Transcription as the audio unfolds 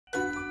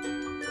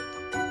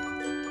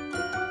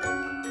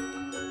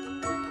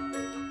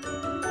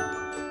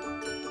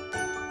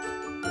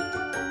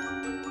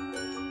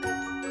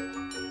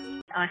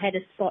I had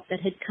a spot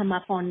that had come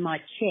up on my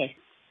chest.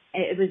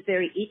 It was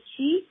very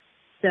itchy.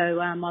 So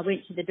I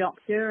went to the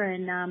doctor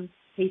and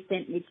he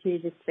sent me to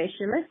the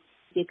specialist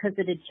because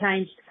it had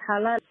changed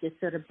colour, just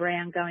sort of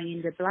brown going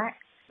into black.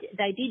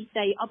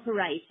 They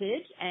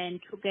operated and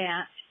took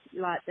out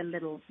like the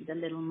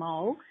little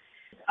mole.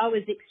 I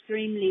was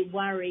extremely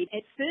worried.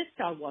 At first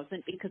I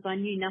wasn't because I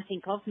knew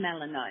nothing of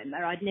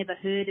melanoma. I'd never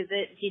heard of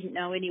it, didn't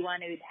know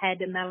anyone who'd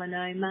had a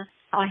melanoma.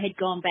 I had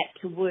gone back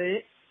to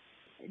work.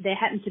 There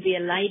happened to be a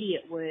lady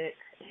at work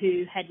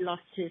who had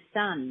lost her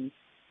son,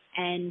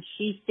 and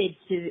she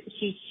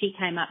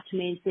came up to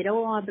me and said,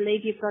 "Oh, I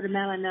believe you've got a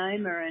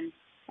melanoma,"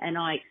 and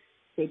I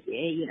said,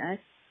 "Yeah,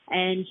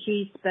 And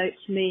she spoke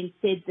to me and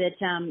said that,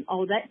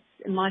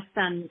 that's my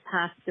son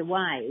passed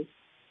away.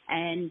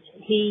 And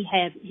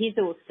his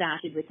all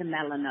started with a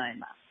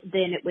melanoma.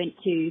 Then it went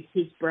to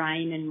his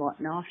brain and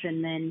whatnot,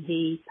 and then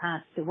he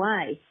passed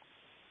away.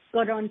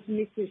 Got on to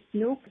Mrs.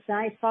 Snook.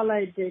 They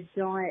followed the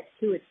diet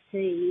to a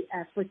T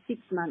for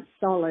 6 months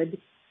solid,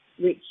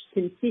 which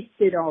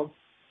consisted of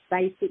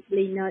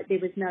basically there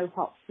was no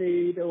hot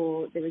food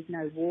or there was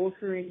no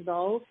water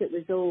involved. It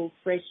was all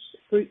fresh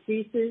fruit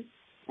juices.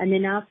 And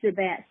then after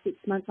about 6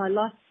 months, I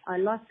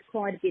lost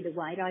quite a bit of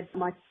weight.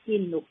 My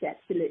skin looked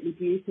absolutely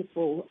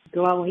beautiful,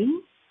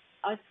 glowing.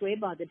 I swear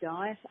by the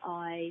diet.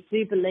 I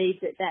do believe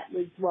that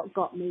was what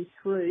got me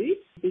through,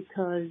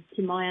 because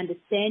to my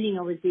understanding,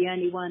 I was the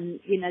only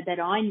one, that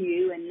I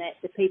knew, and that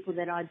the people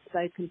that I'd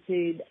spoken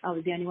to, I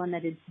was the only one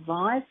that had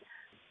survived.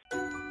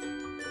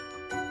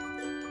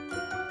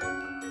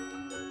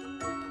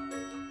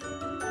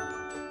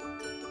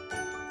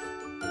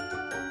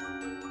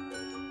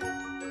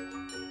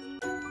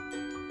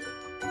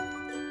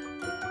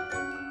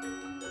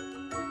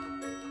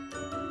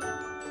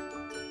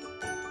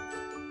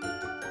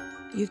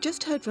 You've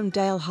just heard from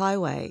Dale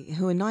Highway,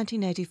 who in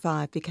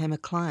 1985 became a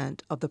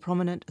client of the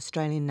prominent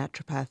Australian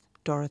naturopath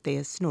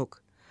Dorothea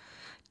Snook.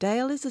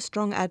 Dale is a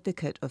strong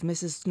advocate of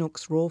Mrs.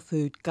 Snook's raw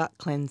food gut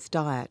cleanse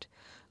diet,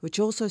 which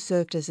also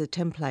served as a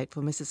template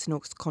for Mrs.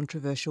 Snook's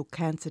controversial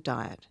cancer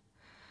diet.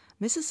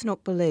 Mrs.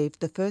 Snook believed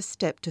the first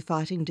step to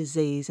fighting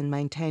disease and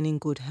maintaining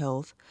good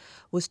health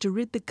was to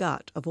rid the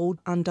gut of all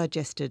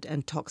undigested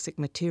and toxic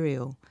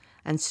material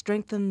and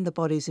strengthen the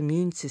body's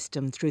immune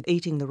system through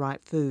eating the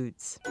right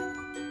foods.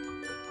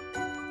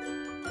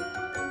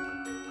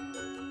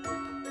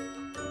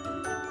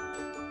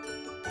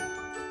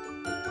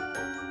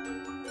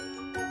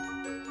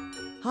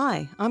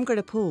 Hi, I'm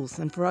Greta Pools,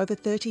 and for over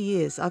 30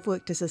 years I've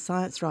worked as a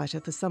science writer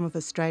for some of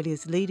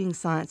Australia's leading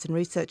science and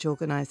research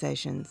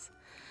organisations,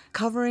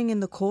 covering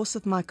in the course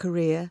of my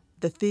career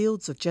the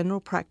fields of general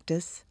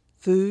practice,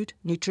 food,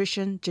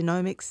 nutrition,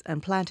 genomics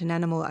and plant and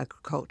animal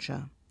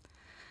agriculture.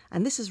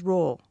 And this is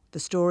Raw, the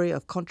story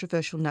of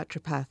controversial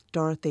naturopath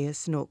Dorothea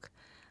Snook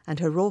and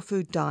her raw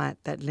food diet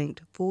that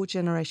linked 4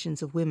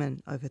 generations of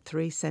women over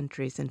 3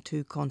 centuries and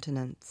 2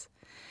 continents.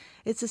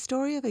 It's a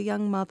story of a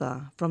young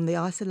mother from the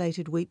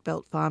isolated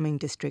wheatbelt farming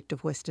district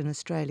of Western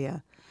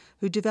Australia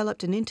who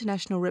developed an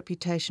international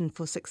reputation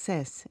for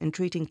success in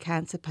treating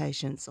cancer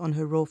patients on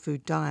her raw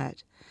food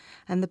diet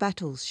and the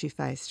battles she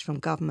faced from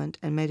government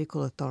and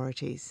medical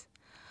authorities.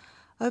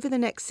 Over the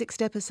next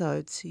 6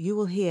 episodes, you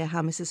will hear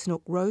how Mrs.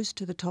 Snook rose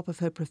to the top of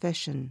her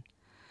profession.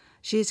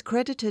 She is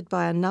credited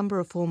by a number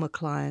of former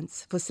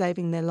clients for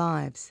saving their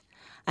lives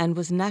and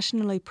was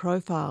nationally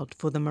profiled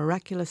for the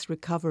miraculous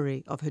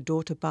recovery of her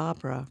daughter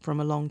Barbara from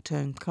a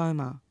long-term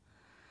coma.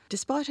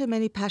 Despite her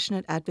many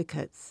passionate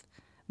advocates,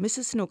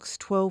 Mrs. Snook's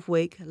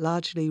 12-week,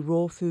 largely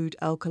raw food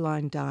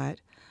alkaline diet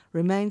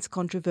remains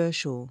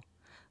controversial,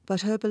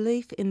 but her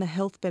belief in the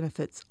health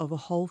benefits of a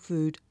whole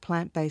food,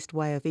 plant-based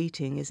way of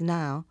eating is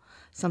now,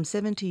 some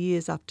 70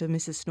 years after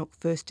Mrs. Snook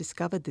first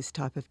discovered this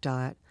type of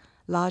diet,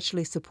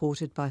 largely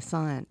supported by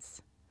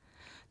science.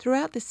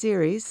 Throughout the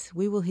series,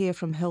 we will hear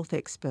from health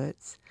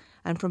experts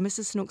and from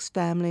Mrs. Snook's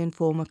family and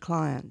former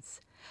clients,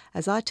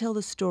 as I tell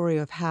the story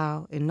of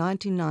how, in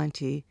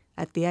 1990,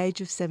 at the age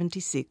of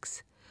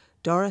 76,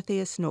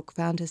 Dorothea Snook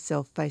found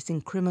herself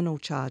facing criminal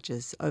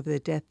charges over the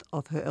death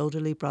of her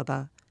elderly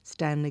brother,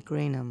 Stanley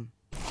Greenham.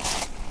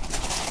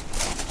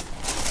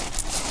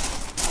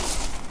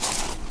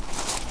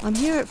 I'm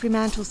here at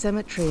Fremantle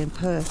Cemetery in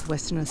Perth,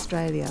 Western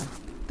Australia,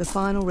 the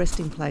final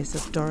resting place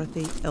of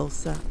Dorothy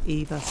Elsa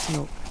Eva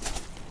Snook.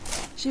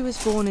 She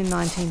was born in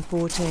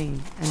 1914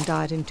 and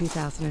died in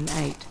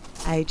 2008,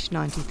 aged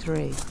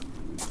 93,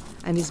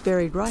 and is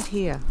buried right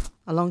here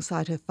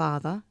alongside her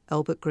father,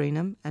 Albert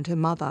Greenham, and her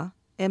mother,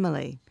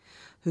 Emily,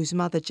 whose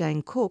mother,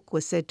 Jane Cook,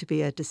 was said to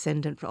be a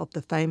descendant of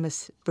the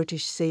famous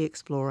British sea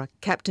explorer,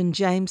 Captain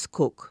James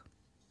Cook.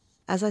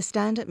 As I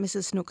stand at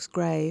Mrs. Snook's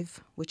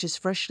grave, which is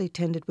freshly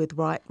tended with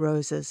white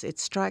roses, it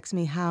strikes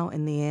me how,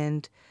 in the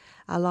end,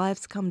 our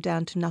lives come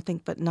down to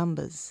nothing but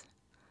numbers.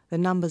 The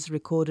numbers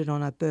recorded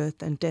on our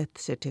birth and death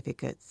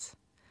certificates.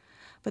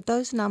 But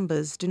those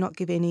numbers do not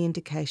give any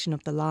indication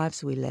of the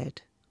lives we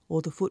led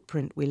or the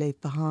footprint we leave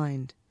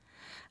behind.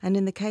 And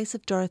in the case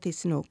of Dorothy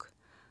Snook,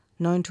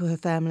 known to her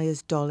family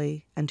as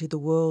Dolly and to the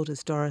world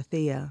as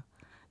Dorothea,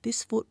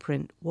 this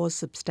footprint was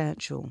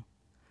substantial.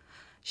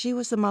 She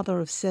was the mother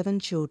of 7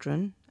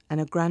 children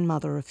and a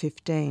grandmother of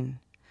 15.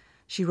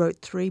 She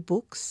wrote 3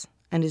 books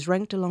and is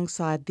ranked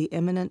alongside the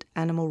eminent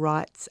animal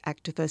rights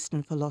activist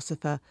and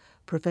philosopher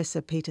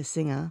Professor Peter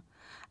Singer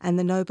and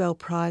the Nobel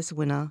Prize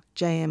winner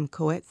J.M.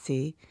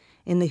 Coetzee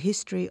in the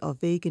history of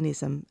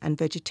veganism and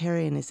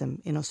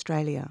vegetarianism in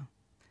Australia.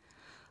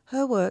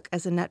 Her work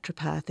as a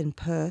naturopath in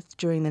Perth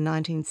during the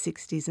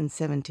 1960s and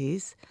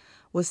 70s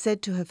was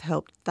said to have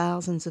helped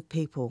thousands of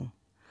people,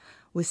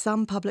 with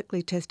some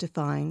publicly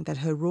testifying that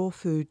her raw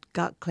food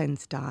gut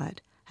cleanse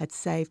diet had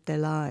saved their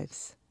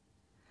lives.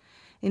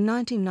 In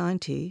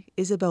 1990,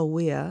 Isabel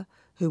Weir,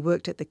 who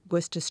worked at the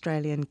West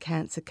Australian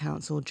Cancer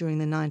Council during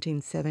the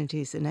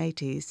 1970s and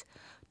 80s,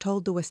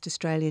 told the West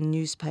Australian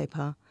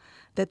newspaper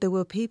that there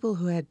were people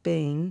who had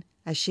been,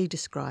 as she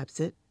describes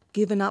it,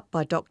 given up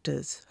by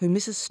doctors who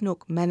Mrs.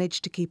 Snook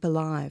managed to keep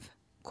alive,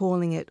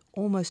 calling it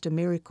almost a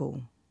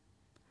miracle.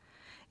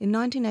 In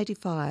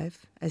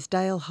 1985, as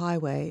Dale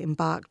Highway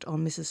embarked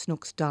on Mrs.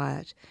 Snook's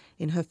diet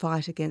in her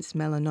fight against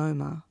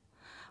melanoma,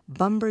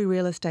 Bunbury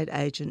real estate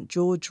agent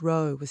George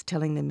Rowe was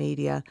telling the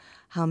media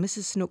how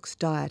Mrs. Snook's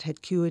diet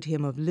had cured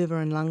him of liver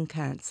and lung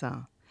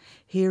cancer.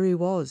 Here he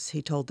was,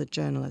 he told the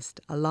journalist,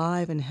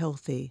 alive and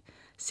healthy,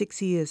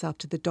 6 years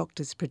after the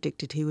doctors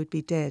predicted he would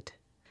be dead.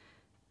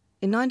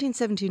 In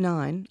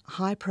 1979,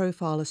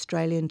 high-profile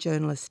Australian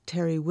journalist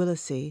Terry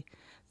Willesee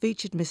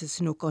featured Mrs.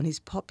 Snook on his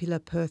popular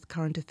Perth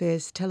Current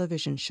Affairs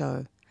television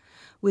show,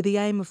 with the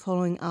aim of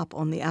following up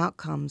on the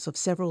outcomes of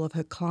several of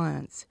her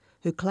clients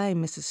who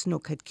claim Mrs.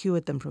 Snook had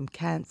cured them from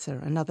cancer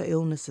and other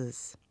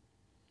illnesses.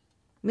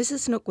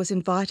 Mrs. Snook was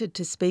invited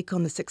to speak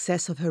on the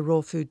success of her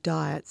raw food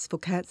diets for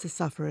cancer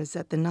sufferers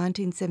at the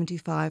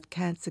 1975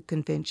 Cancer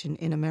Convention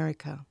in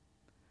America.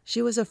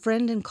 She was a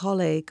friend and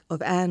colleague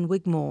of Anne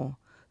Wigmore,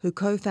 who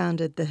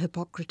co-founded the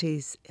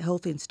Hippocrates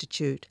Health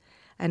Institute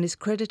and is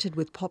credited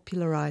with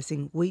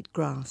popularising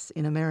wheatgrass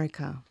in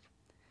America.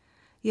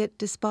 Yet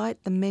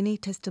despite the many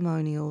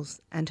testimonials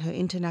and her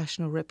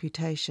international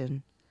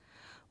reputation,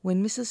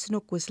 when Mrs.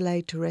 Snook was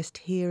laid to rest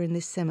here in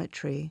this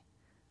cemetery,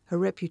 her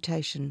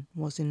reputation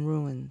was in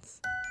ruins.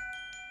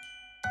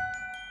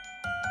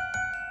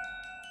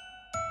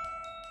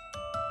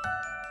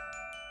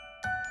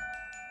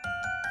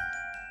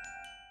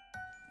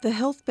 The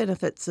health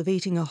benefits of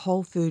eating a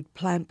whole food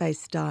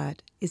plant-based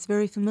diet is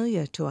very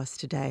familiar to us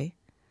today.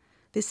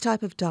 This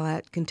type of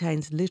diet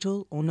contains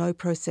little or no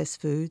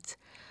processed foods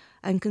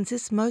and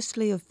consists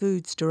mostly of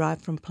foods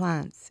derived from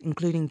plants,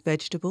 including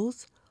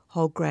vegetables,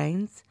 whole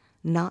grains,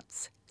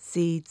 nuts,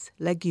 seeds,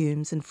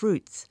 legumes and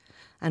fruits,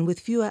 and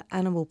with fewer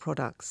animal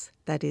products,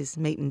 that is,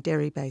 meat and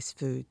dairy-based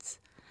foods.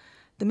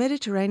 The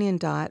Mediterranean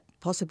diet,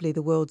 possibly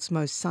the world's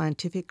most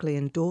scientifically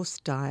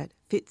endorsed diet,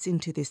 fits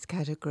into this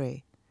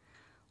category.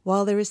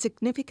 While there is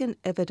significant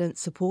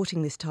evidence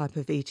supporting this type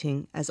of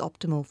eating as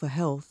optimal for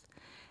health,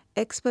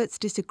 experts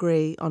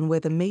disagree on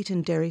whether meat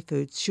and dairy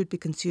foods should be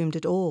consumed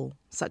at all,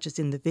 such as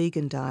in the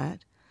vegan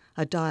diet,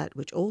 a diet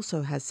which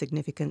also has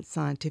significant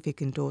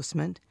scientific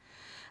endorsement,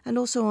 and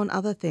also on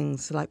other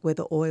things like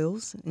whether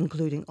oils,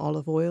 including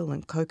olive oil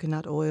and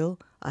coconut oil,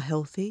 are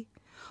healthy,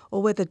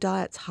 or whether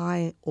diets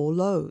high or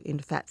low in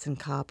fats and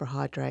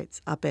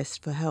carbohydrates are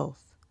best for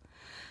health.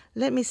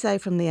 Let me say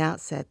from the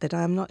outset that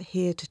I am not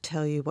here to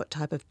tell you what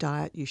type of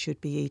diet you should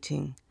be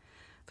eating.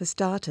 For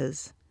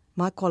starters,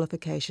 my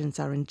qualifications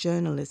are in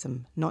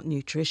journalism, not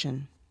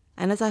nutrition.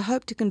 And as I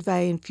hope to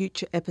convey in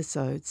future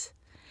episodes,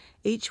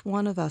 each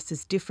one of us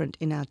is different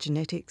in our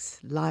genetics,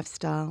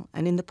 lifestyle,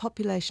 and in the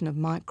population of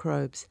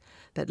microbes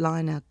that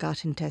line our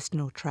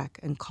gut-intestinal tract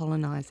and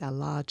colonise our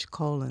large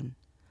colon.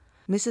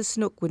 Mrs.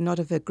 Snook would not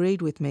have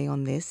agreed with me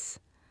on this,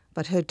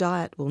 but her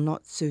diet will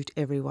not suit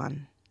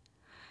everyone.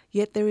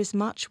 Yet there is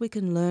much we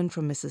can learn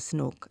from Mrs.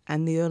 Snook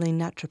and the early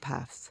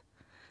naturopaths,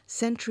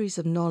 centuries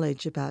of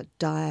knowledge about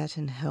diet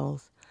and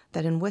health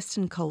that in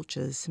Western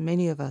cultures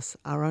many of us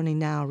are only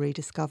now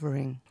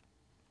rediscovering.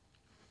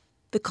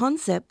 The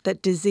concept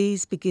that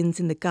disease begins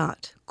in the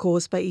gut,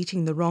 caused by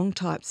eating the wrong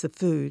types of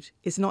food,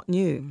 is not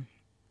new.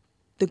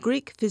 The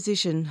Greek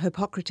physician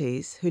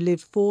Hippocrates, who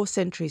lived 4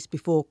 centuries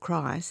before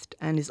Christ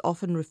and is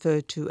often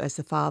referred to as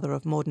the father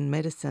of modern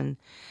medicine,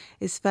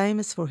 is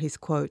famous for his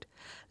quote,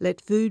 "Let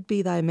food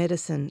be thy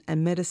medicine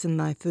and medicine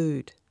thy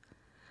food."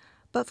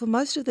 But for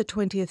most of the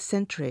 20th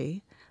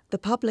century, the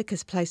public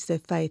has placed their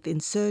faith in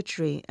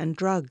surgery and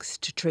drugs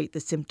to treat the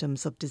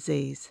symptoms of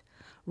disease,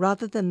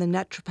 rather than the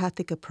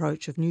naturopathic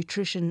approach of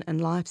nutrition and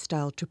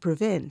lifestyle to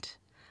prevent,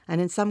 and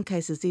in some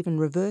cases even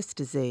reverse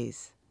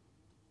disease.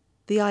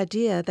 The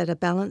idea that a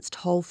balanced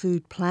whole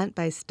food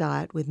plant-based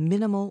diet with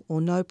minimal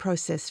or no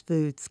processed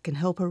foods can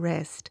help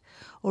arrest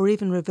or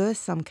even reverse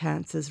some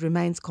cancers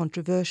remains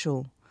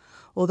controversial,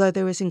 although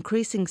there is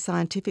increasing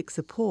scientific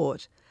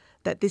support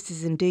that this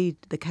is indeed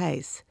the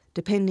case,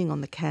 depending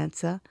on the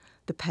cancer,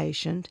 the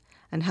patient,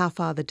 and how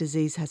far the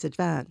disease has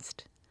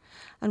advanced.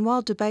 And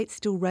while debate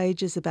still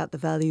rages about the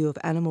value of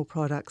animal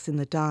products in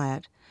the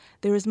diet,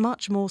 there is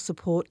much more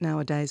support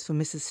nowadays for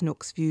Mrs.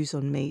 Snook's views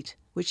on meat,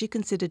 which she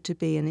considered to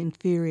be an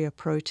inferior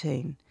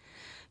protein.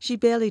 She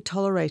barely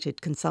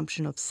tolerated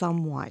consumption of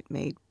some white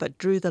meat, but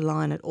drew the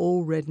line at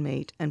all red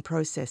meat and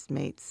processed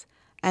meats.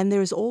 And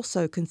there is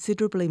also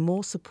considerably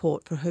more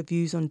support for her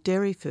views on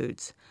dairy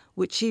foods,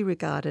 which she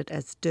regarded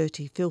as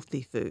dirty,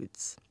 filthy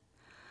foods.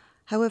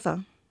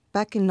 However,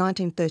 back in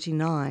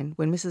 1939,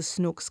 when Mrs.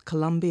 Snook's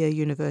Columbia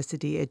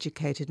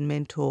University-educated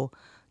mentor,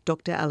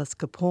 Dr. Alice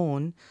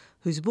Capone,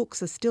 whose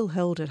books are still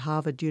held at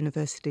Harvard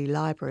University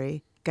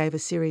Library, gave a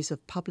series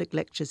of public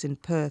lectures in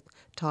Perth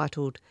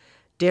titled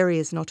 "Dairy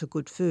is Not a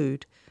Good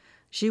Food,"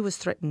 she was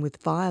threatened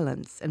with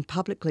violence and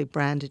publicly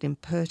branded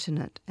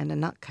impertinent and a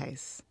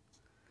nutcase.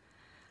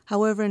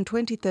 However, in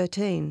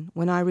 2013,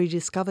 when I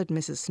rediscovered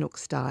Mrs.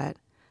 Snook's diet,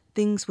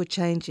 things were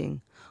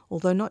changing,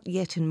 although not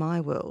yet in my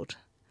world.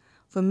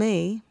 For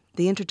me,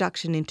 the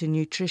introduction into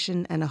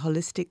nutrition and a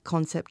holistic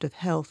concept of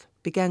health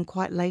began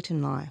quite late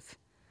in life.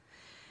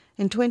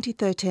 In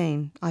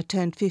 2013, I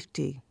turned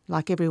 50,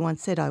 like everyone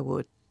said I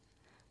would.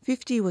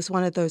 50 was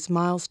one of those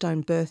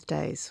milestone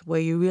birthdays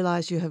where you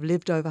realise you have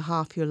lived over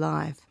half your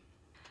life,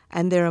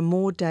 and there are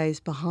more days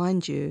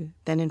behind you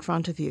than in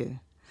front of you.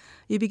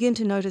 You begin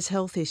to notice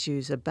health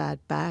issues, a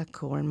bad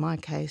back, or in my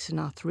case, an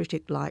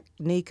arthritic-like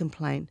knee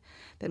complaint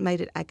that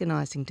made it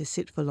agonising to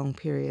sit for long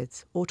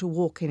periods or to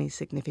walk any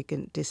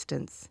significant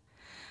distance.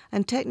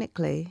 And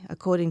technically,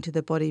 according to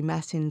the Body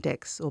Mass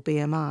Index, or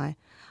BMI,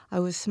 I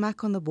was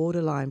smack on the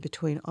borderline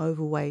between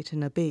overweight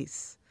and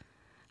obese.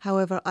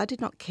 However, I did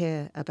not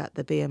care about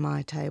the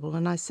BMI table,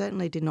 and I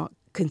certainly did not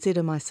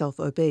consider myself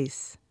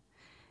obese.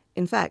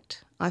 In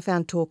fact, I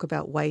found talk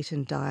about weight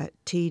and diet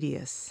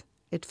tedious.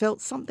 It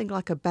felt something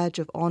like a badge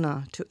of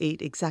honour to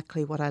eat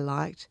exactly what I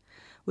liked,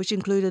 which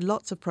included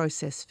lots of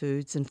processed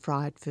foods and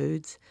fried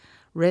foods,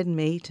 red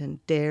meat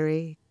and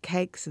dairy,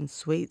 cakes and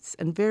sweets,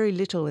 and very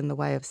little in the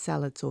way of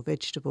salads or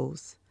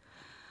vegetables.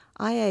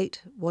 I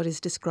ate what is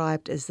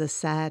described as the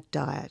SAD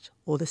diet,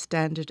 or the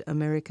Standard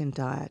American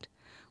Diet,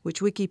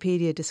 which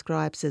Wikipedia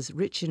describes as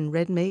rich in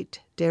red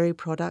meat, dairy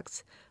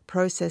products,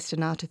 processed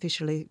and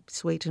artificially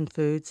sweetened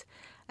foods,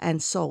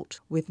 and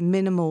salt, with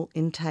minimal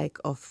intake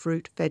of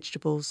fruit,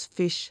 vegetables,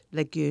 fish,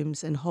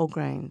 legumes, and whole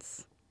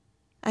grains.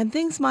 And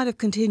things might have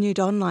continued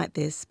on like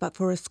this, but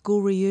for a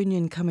school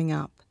reunion coming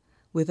up,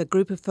 with a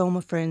group of former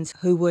friends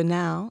who were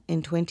now,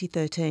 in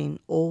 2013,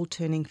 all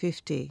turning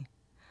 50.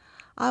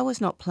 I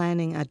was not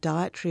planning a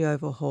dietary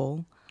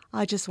overhaul,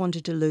 I just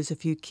wanted to lose a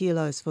few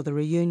kilos for the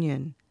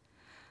reunion.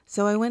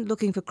 So I went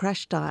looking for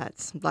crash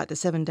diets, like the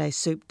 7-day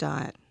soup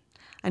diet,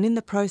 and in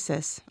the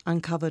process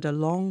uncovered a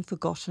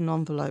long-forgotten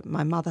envelope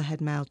my mother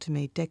had mailed to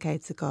me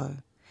decades ago.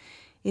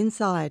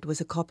 Inside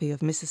was a copy of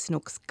Mrs.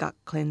 Snook's Gut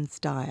Cleanse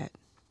diet.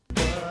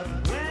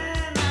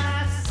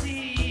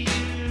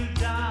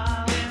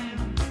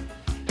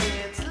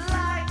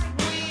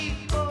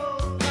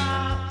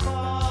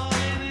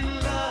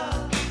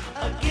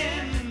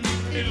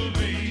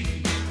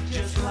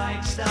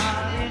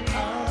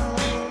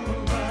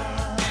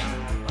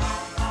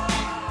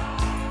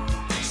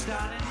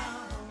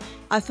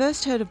 I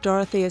first heard of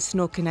Dorothea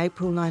Snook in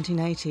April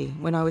 1980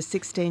 when I was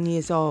 16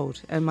 years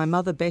old and my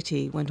mother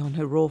Betty went on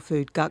her raw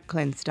food gut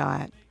cleanse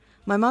diet.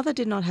 My mother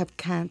did not have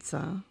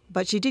cancer,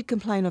 but she did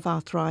complain of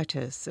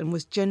arthritis and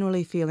was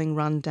generally feeling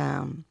run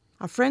down.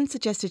 A friend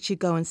suggested she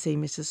go and see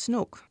Mrs.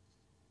 Snook.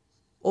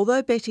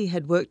 Although Betty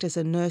had worked as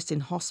a nurse in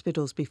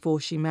hospitals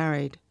before she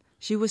married,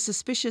 she was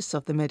suspicious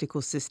of the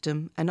medical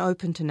system and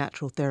open to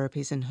natural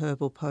therapies and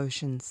herbal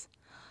potions.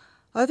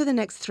 Over the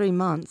next 3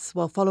 months,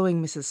 while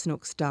following Mrs.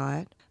 Snook's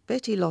diet,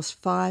 Betty lost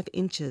 5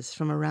 inches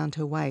from around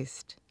her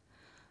waist.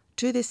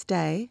 To this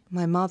day,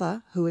 my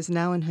mother, who is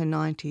now in her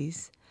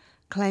 90s,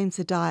 claims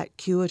the diet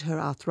cured her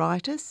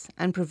arthritis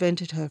and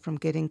prevented her from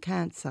getting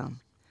cancer.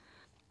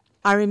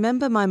 I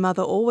remember my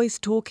mother always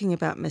talking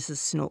about Mrs.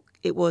 Snook.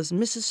 It was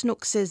Mrs.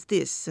 Snook says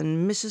this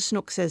and Mrs.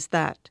 Snook says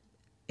that.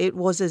 It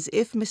was as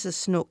if Mrs.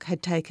 Snook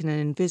had taken an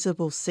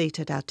invisible seat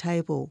at our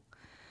table.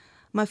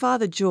 My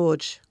father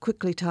George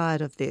quickly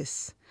tired of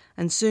this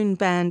and soon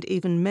banned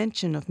even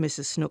mention of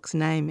Mrs. Snook's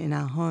name in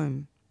our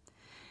home.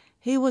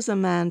 He was a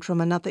man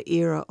from another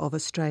era of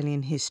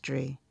Australian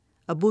history,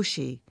 a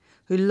bushie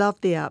who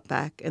loved the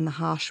outback and the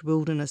harsh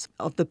wilderness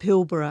of the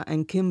Pilbara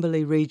and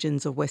Kimberley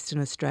regions of Western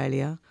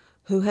Australia,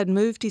 who had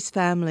moved his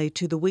family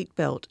to the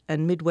Wheatbelt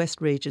and Midwest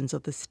regions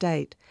of the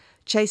state,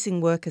 chasing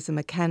work as a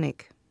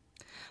mechanic.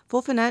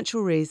 For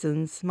financial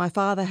reasons, my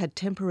father had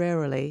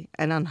temporarily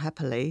and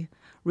unhappily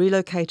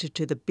relocated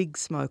to the Big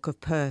Smoke of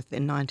Perth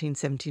in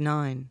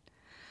 1979.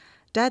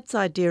 Dad's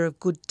idea of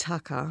good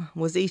tucker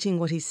was eating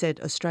what he said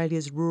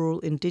Australia's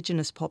rural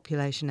Indigenous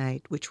population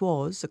ate, which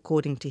was,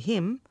 according to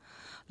him,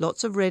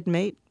 lots of red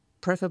meat,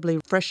 preferably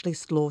freshly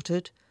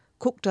slaughtered,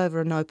 cooked over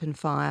an open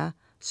fire,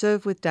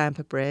 served with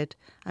damper bread,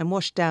 and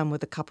washed down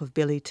with a cup of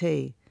billy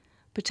tea.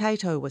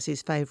 Potato was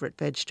his favourite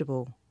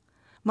vegetable.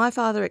 My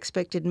father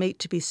expected meat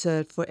to be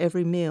served for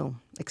every meal,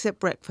 except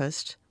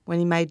breakfast, when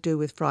he made do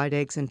with fried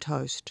eggs and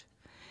toast.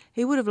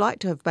 He would have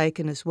liked to have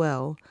bacon as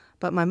well,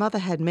 but my mother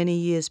had many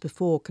years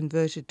before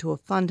converted to a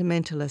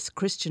fundamentalist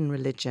Christian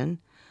religion,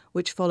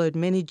 which followed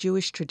many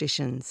Jewish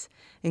traditions,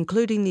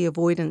 including the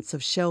avoidance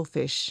of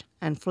shellfish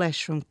and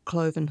flesh from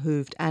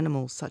cloven-hooved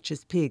animals such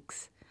as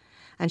pigs,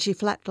 and she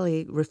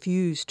flatly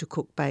refused to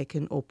cook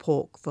bacon or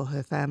pork for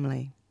her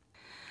family.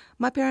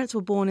 My parents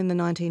were born in the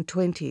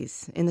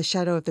 1920s, in the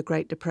shadow of the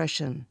Great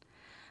Depression.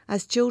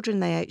 As children,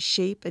 they ate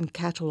sheep and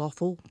cattle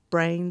offal,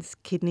 brains,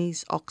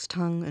 kidneys, ox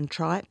tongue and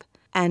tripe,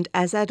 and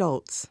as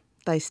adults,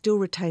 they still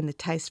retain the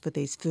taste for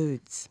these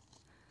foods.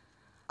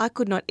 I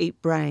could not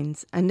eat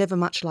brains and never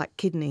much liked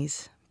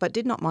kidneys, but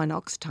did not mind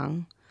ox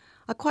tongue.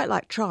 I quite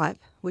liked tripe,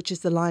 which is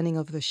the lining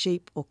of a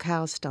sheep or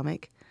cow's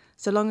stomach,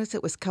 so long as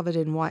it was covered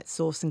in white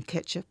sauce and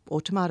ketchup,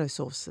 or tomato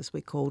sauce as we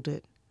called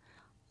it.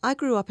 I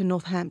grew up in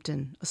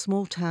Northampton, a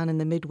small town in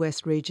the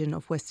Midwest region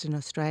of Western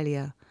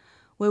Australia,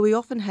 where we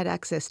often had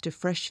access to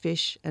fresh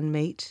fish and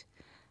meat,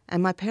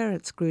 and my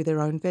parents grew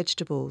their own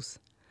vegetables.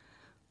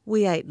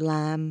 We ate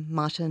lamb,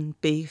 mutton,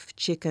 beef,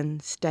 chicken,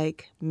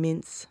 steak,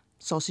 mince,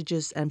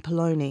 sausages and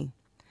polony.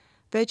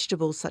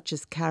 Vegetables such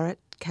as carrot,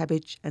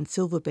 cabbage and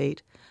silver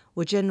beet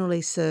were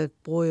generally served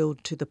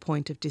boiled to the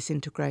point of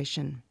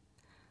disintegration.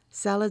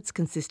 Salads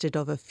consisted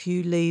of a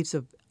few leaves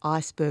of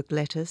iceberg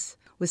lettuce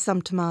with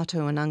some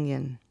tomato and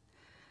onion.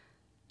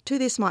 To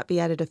this might be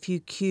added a few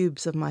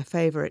cubes of my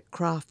favourite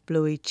Kraft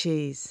Bluey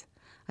cheese,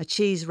 a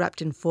cheese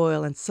wrapped in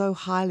foil and so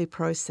highly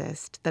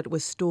processed that it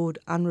was stored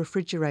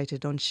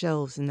unrefrigerated on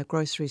shelves in the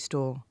grocery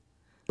store.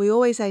 We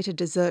always ate a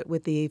dessert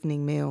with the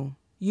evening meal,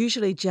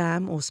 usually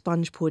jam or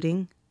sponge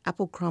pudding,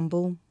 apple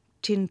crumble,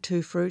 tinned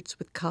two-fruits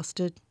with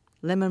custard,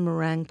 lemon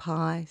meringue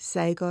pie,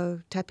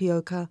 sago,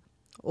 tapioca,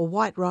 or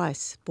white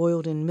rice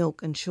boiled in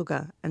milk and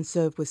sugar and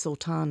served with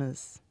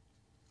sultanas.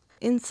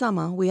 In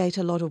summer, we ate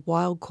a lot of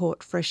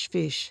wild-caught fresh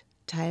fish,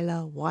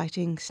 tailor,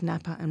 whiting,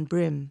 snapper and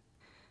bream.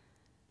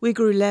 We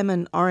grew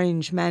lemon,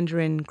 orange,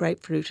 mandarin,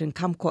 grapefruit and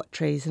kumquat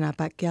trees in our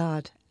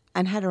backyard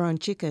and had our own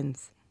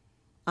chickens.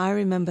 I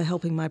remember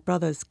helping my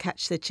brothers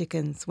catch the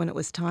chickens when it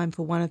was time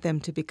for one of them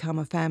to become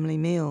a family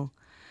meal,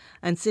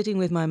 and sitting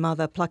with my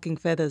mother plucking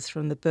feathers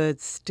from the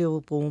bird's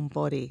still warm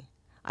body.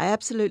 I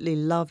absolutely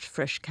loved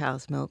fresh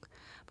cow's milk,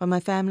 but my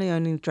family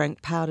only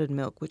drank powdered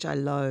milk, which I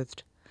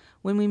loathed.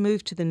 When we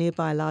moved to the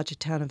nearby larger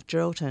town of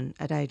Geraldton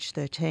at age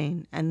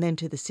 13 and then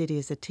to the city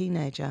as a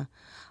teenager,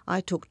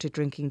 I took to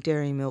drinking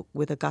dairy milk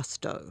with a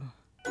gusto.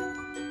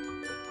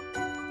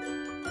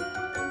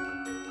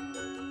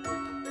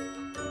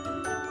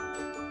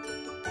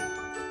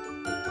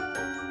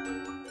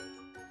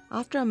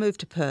 After I moved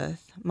to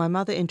Perth, my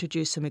mother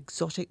introduced some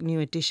exotic new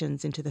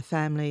additions into the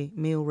family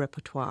meal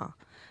repertoire.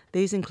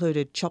 These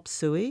included chop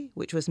suey,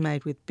 which was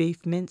made with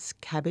beef mince,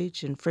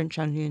 cabbage and French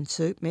onion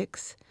soup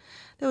mix.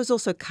 There was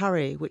also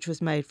curry, which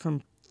was made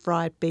from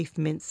fried beef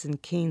mince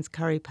and Keen's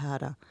curry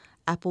powder,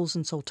 apples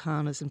and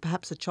sultanas and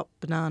perhaps a chopped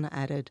banana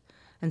added,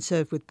 and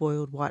served with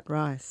boiled white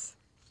rice.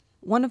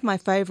 One of my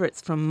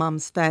favourites from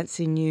Mum's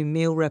fancy new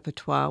meal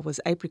repertoire was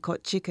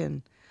apricot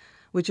chicken,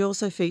 which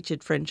also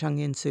featured French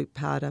onion soup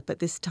powder, but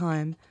this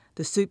time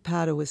the soup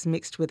powder was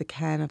mixed with a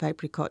can of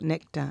apricot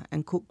nectar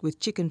and cooked with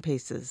chicken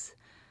pieces.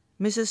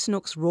 Mrs.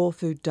 Snook's raw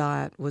food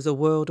diet was a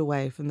world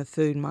away from the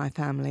food my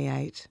family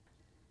ate.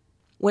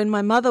 When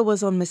my mother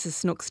was on Mrs.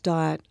 Snook's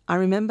diet, I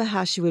remember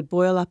how she would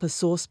boil up a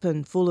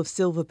saucepan full of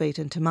silver beet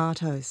and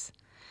tomatoes.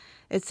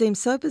 It seemed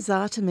so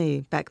bizarre to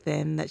me back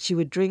then that she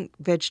would drink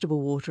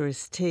vegetable water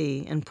as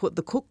tea and put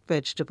the cooked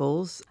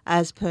vegetables,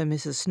 as per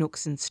Mrs.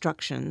 Snook's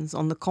instructions,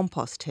 on the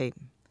compost heap.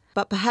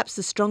 But perhaps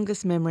the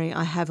strongest memory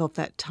I have of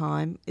that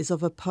time is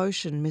of a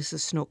potion Mrs.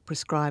 Snook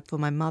prescribed for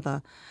my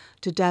mother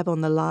to dab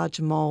on the large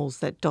moles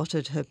that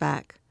dotted her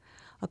back.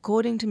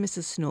 According to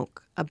Mrs.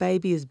 Snook, a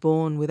baby is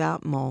born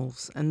without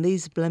moles, and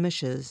these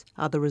blemishes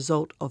are the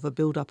result of a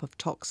build-up of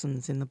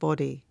toxins in the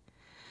body.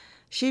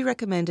 She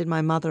recommended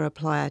my mother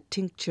apply a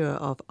tincture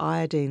of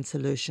iodine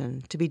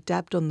solution to be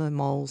dabbed on the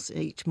moles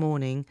each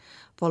morning,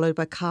 followed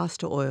by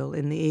castor oil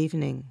in the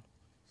evening.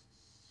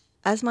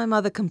 As my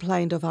mother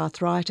complained of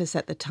arthritis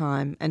at the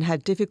time and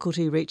had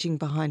difficulty reaching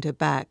behind her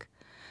back,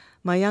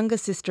 my younger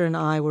sister and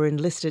I were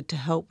enlisted to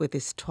help with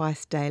this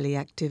twice-daily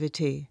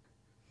activity.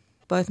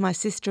 Both my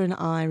sister and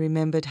I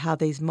remembered how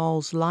these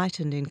moles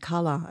lightened in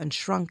colour and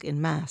shrunk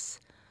in mass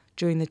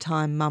during the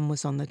time Mum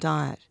was on the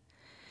diet.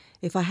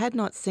 If I had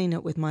not seen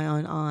it with my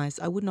own eyes,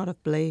 I would not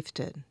have believed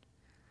it.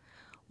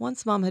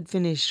 Once Mum had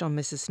finished on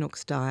Mrs.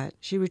 Snook's diet,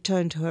 she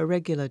returned to her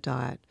regular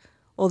diet,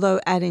 although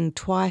adding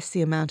twice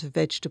the amount of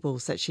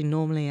vegetables that she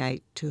normally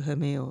ate to her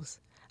meals,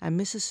 and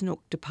Mrs.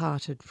 Snook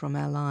departed from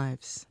our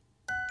lives.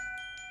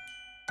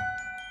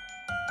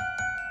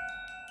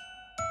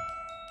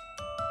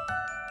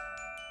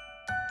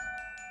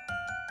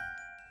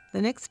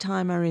 The next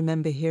time I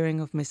remember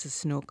hearing of Mrs.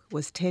 Snook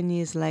was 10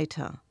 years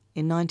later,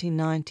 in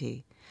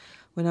 1990,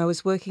 when I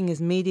was working as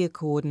media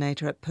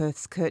coordinator at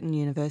Perth's Curtin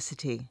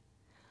University.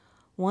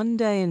 One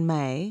day in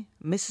May,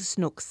 Mrs.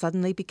 Snook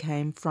suddenly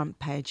became front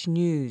page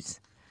news.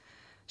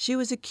 She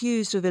was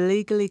accused of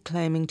illegally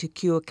claiming to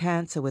cure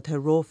cancer with her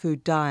raw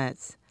food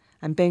diets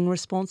and being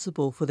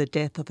responsible for the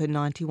death of her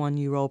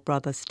 91-year-old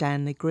brother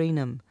Stanley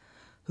Greenham,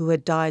 who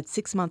had died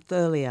 6 months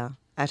earlier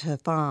at her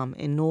farm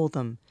in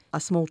Northam, a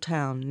small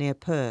town near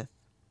Perth.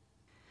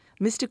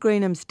 Mr.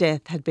 Greenham's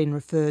death had been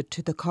referred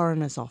to the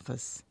coroner's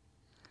office.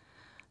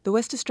 The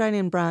West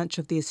Australian branch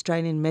of the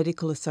Australian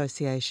Medical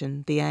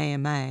Association, the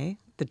AMA,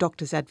 the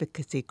Doctors'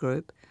 Advocacy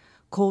Group,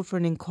 called for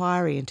an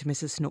inquiry into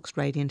Mrs. Snook's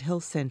Radiant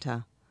Health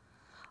Centre.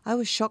 I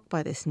was shocked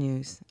by this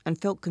news and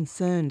felt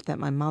concerned that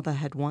my mother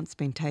had once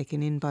been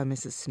taken in by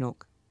Mrs.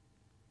 Snook.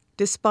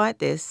 Despite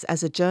this,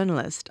 as a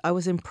journalist, I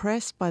was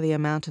impressed by the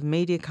amount of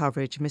media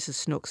coverage Mrs.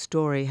 Snook's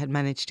story had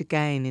managed to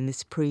gain in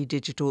this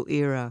pre-digital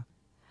era.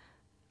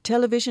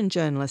 Television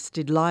journalists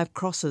did live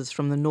crosses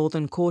from the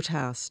Northern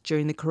Courthouse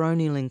during the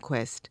coronial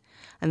inquest,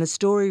 and the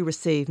story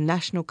received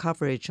national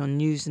coverage on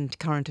news and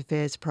current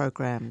affairs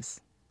programs.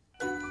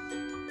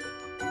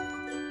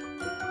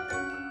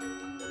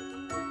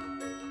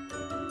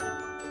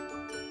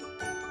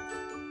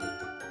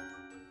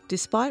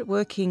 Despite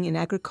working in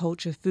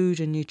agriculture, food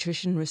and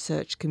nutrition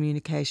research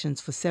communications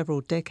for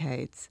several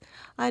decades,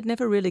 I had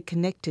never really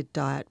connected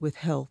diet with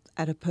health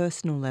at a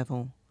personal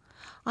level.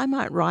 I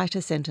might write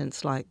a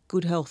sentence like,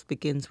 "Good health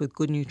begins with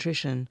good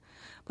nutrition,"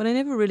 but I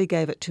never really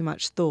gave it too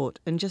much thought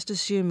and just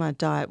assumed my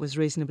diet was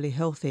reasonably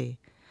healthy.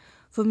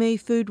 For me,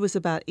 food was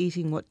about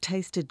eating what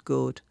tasted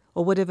good,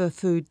 or whatever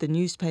food the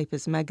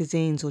newspapers,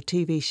 magazines or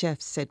TV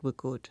chefs said were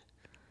good.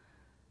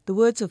 The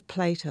words of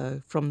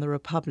Plato from the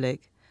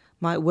Republic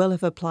might well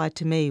have applied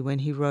to me when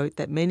he wrote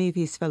that many of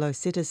his fellow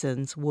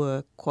citizens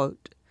were,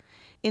 quote,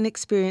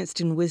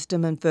 inexperienced in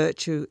wisdom and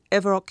virtue,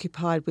 ever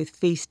occupied with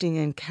feasting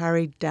and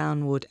carried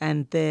downward,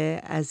 and there,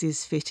 as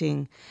is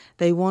fitting,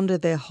 they wander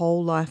their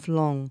whole life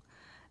long,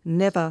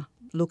 never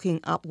looking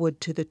upward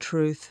to the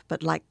truth,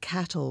 but like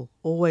cattle,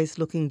 always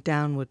looking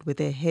downward with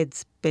their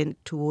heads bent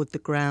toward the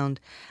ground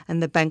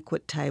and the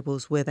banquet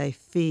tables where they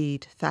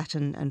feed,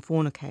 fatten and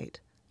fornicate,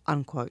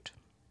 unquote.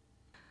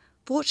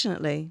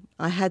 Fortunately,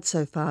 I had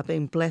so far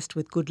been blessed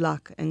with good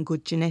luck and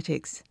good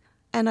genetics,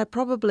 and I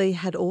probably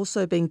had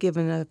also been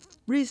given a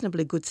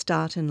reasonably good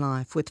start in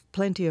life with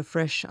plenty of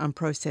fresh,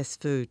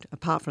 unprocessed food,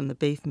 apart from the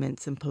beef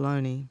mince and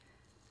polony.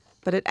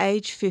 But at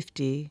age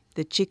 50,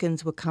 the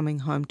chickens were coming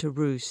home to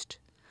roost.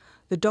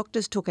 The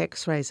doctors took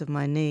x-rays of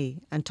my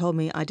knee and told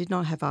me I did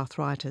not have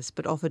arthritis,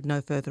 but offered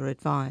no further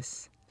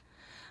advice.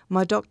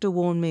 My doctor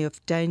warned me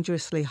of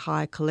dangerously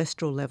high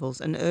cholesterol levels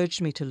and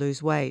urged me to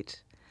lose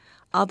weight.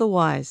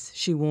 Otherwise,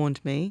 she warned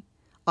me,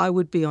 I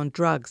would be on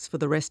drugs for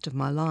the rest of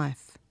my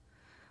life.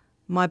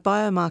 My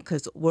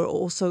biomarkers were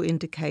also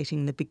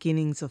indicating the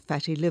beginnings of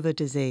fatty liver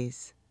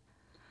disease.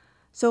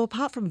 So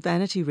apart from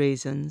vanity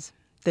reasons,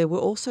 there were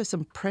also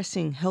some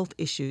pressing health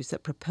issues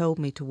that propelled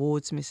me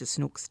towards Mrs.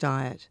 Snook's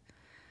diet.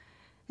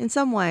 In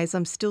some ways,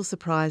 I'm still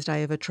surprised I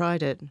ever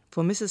tried it,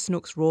 for Mrs.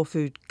 Snook's raw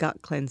food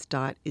gut cleanse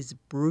diet is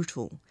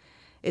brutal.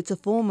 It's a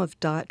form of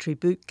dietary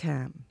boot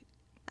camp.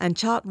 And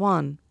Chart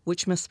 1,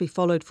 which must be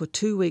followed for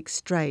 2 weeks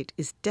straight,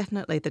 is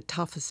definitely the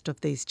toughest of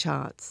these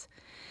charts.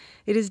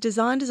 It is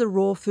designed as a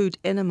raw food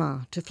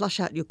enema to flush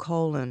out your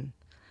colon.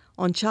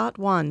 On Chart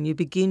 1, you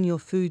begin your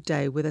food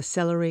day with a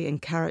celery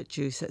and carrot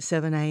juice at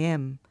 7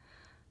 a.m.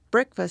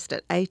 Breakfast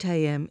at 8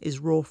 a.m. is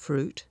raw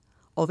fruit,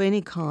 of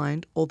any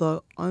kind,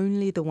 although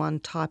only the one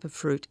type of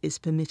fruit is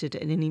permitted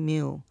at any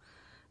meal.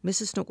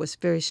 Mrs. Snook was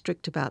very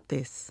strict about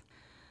this.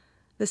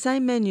 The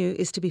same menu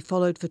is to be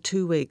followed for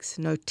 2 weeks.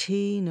 No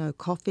tea, no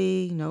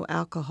coffee, no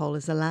alcohol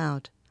is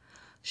allowed.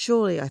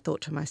 Surely, I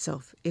thought to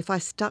myself, if I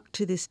stuck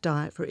to this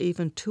diet for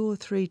even 2 or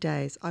 3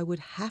 days, I would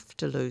have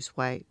to lose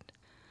weight.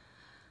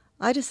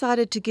 I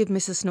decided to give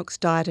Mrs. Snook's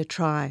diet a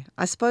try.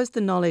 I suppose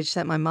the knowledge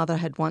that my mother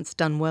had once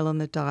done well on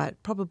the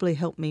diet probably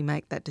helped me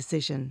make that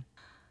decision.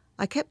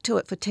 I kept to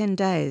it for 10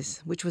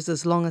 days, which was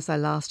as long as I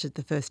lasted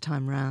the first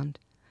time round.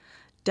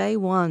 Day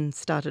 1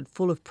 started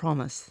full of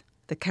promise.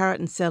 The carrot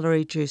and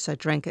celery juice I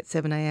drank at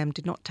 7 a.m.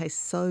 did not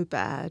taste so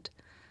bad.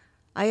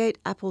 I ate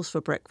apples for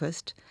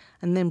breakfast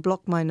and then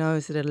blocked my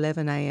nose at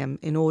 11 a.m.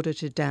 in order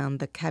to down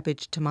the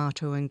cabbage,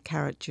 tomato and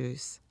carrot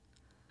juice.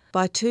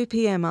 By 2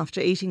 p.m.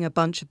 after eating a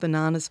bunch of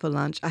bananas for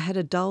lunch, I had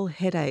a dull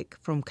headache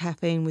from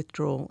caffeine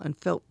withdrawal and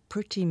felt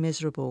pretty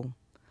miserable.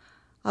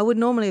 I would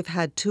normally have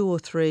had 2 or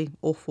 3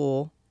 or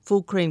 4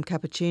 full cream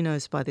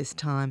cappuccinos by this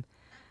time,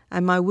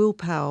 and my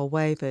willpower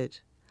wavered.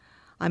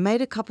 I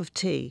made a cup of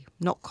tea,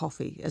 not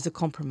coffee, as a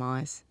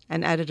compromise,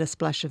 and added a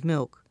splash of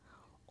milk.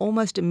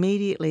 Almost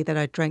immediately that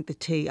I drank the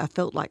tea, I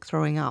felt like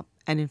throwing up,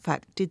 and in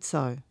fact did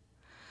so.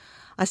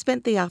 I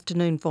spent the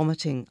afternoon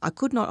vomiting. I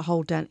could not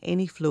hold down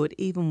any fluid,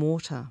 even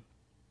water.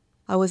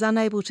 I was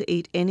unable to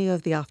eat any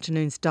of the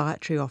afternoon's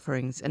dietary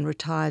offerings and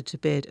retired to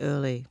bed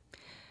early.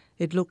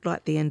 It looked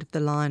like the end of the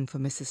line for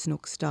Mrs.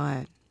 Snook's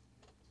diet.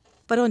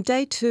 But on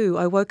day 2,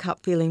 I woke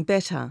up feeling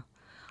better.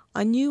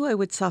 I knew I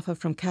would suffer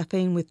from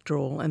caffeine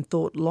withdrawal and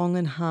thought long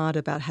and hard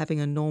about having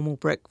a normal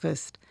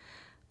breakfast,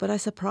 but I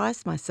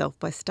surprised myself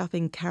by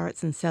stuffing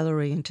carrots and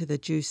celery into the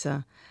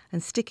juicer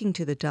and sticking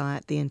to the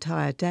diet the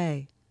entire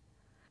day.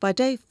 By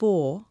day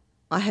 4,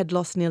 I had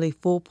lost nearly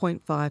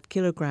 4.5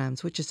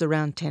 kilograms, which is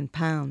around 10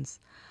 pounds.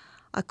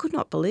 I could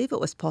not believe it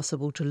was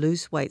possible to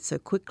lose weight so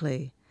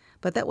quickly,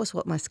 but that was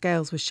what my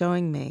scales were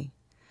showing me.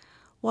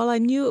 While I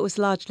knew it was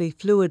largely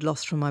fluid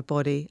loss from my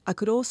body, I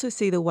could also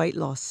see the weight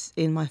loss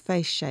in my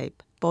face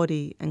shape,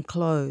 body and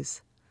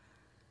clothes.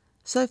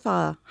 So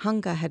far,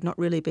 hunger had not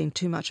really been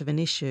too much of an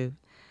issue,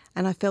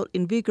 and I felt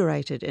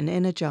invigorated and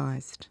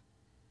energised.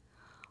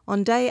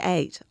 On day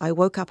 8, I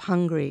woke up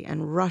hungry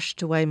and rushed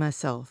to weigh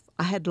myself.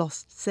 I had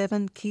lost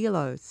 7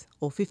 kilos,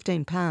 or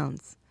 15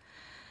 pounds.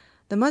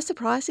 The most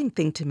surprising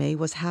thing to me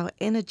was how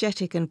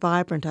energetic and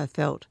vibrant I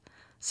felt,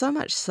 so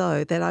much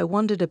so that I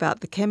wondered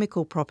about the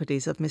chemical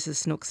properties of Mrs.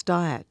 Snook's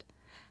diet.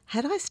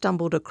 Had I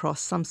stumbled across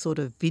some sort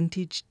of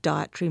vintage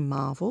dietary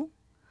marvel?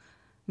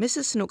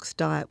 Mrs. Snook's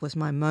diet was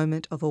my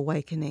moment of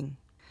awakening,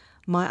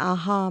 my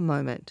aha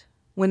moment,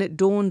 when it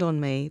dawned on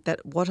me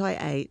that what I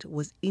ate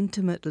was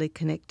intimately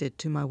connected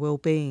to my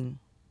well-being.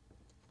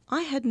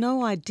 I had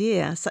no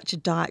idea such a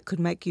diet could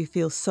make you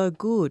feel so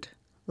good,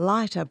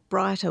 lighter,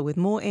 brighter, with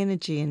more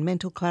energy and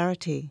mental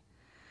clarity.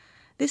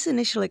 This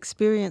initial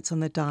experience on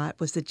the diet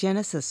was the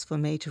genesis for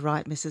me to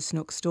write Mrs.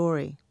 Snook's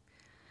story.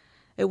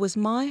 It was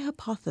my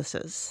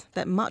hypothesis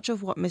that much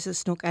of what Mrs.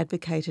 Snook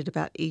advocated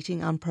about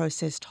eating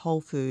unprocessed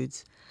whole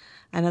foods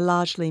and a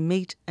largely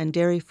meat and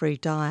dairy-free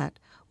diet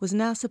was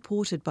now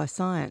supported by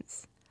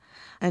science.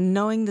 And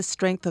knowing the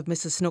strength of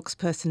Mrs. Snook's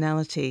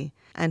personality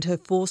and her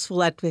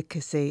forceful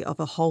advocacy of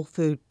a whole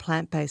food,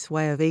 plant-based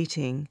way of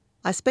eating,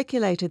 I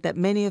speculated that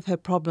many of her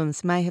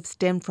problems may have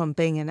stemmed from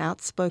being an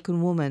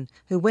outspoken woman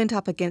who went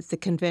up against the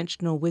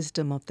conventional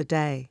wisdom of the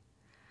day.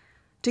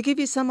 To give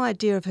you some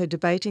idea of her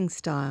debating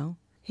style,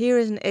 here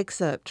is an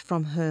excerpt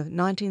from her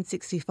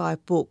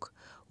 1965 book,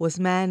 Was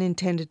Man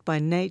Intended by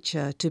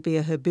Nature to be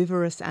a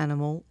Herbivorous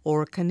Animal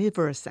or a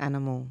Carnivorous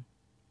Animal?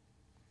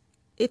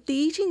 If the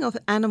eating of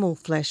animal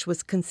flesh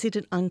was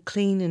considered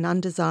unclean and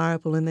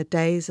undesirable in the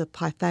days of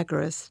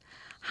Pythagoras,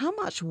 how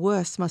much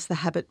worse must the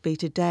habit be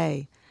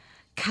today?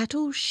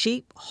 Cattle,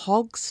 sheep,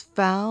 hogs,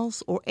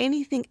 fowls, or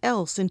anything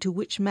else into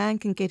which man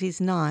can get his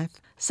knife,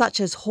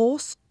 such as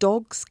horse,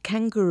 dogs,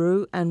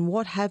 kangaroo, and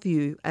what have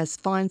you, as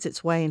finds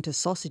its way into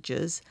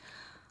sausages,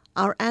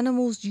 are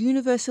animals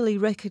universally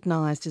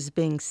recognised as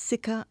being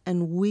sicker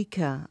and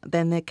weaker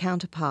than their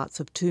counterparts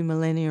of 2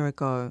 millennia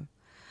ago.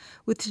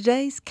 With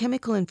today's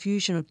chemical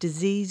infusion of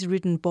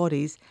disease-ridden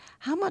bodies,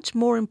 how much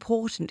more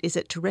important is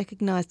it to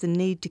recognise the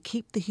need to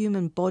keep the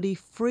human body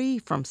free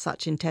from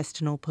such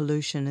intestinal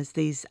pollution as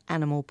these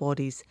animal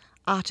bodies,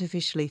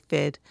 artificially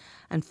fed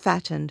and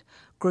fattened,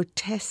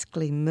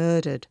 grotesquely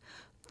murdered,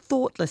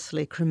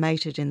 thoughtlessly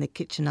cremated in the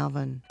kitchen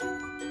oven?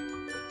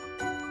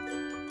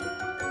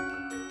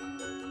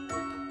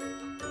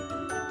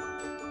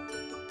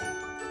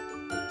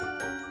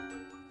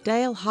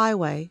 Dale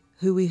Highway,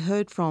 who we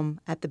heard from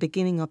at the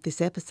beginning of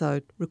this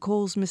episode,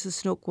 recalls Mrs.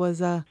 Snook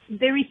was a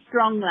very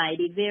strong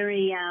lady,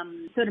 very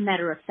sort of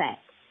matter of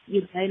fact,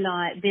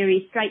 like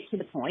very straight to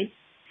the point.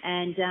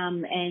 And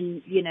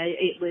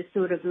it was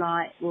sort of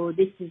like, well,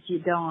 this is your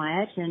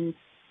diet, and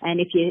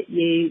if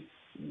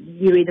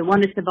you either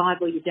want to survive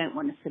or you don't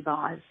want to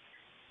survive.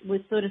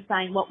 Was sort of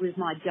saying what was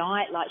my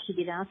diet, like she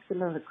did ask a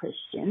lot of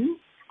questions.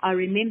 I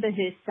remember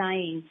her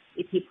saying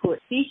if you put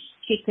fish,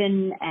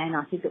 chicken, and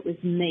I think it was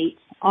meat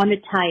on a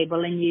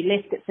table and you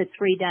left it for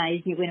 3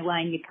 days and you went away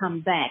and you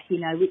come back,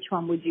 which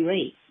one would you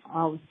eat?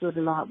 I was sort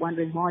of like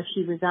wondering why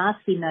she was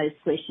asking those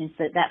questions,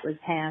 but that was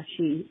how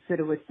she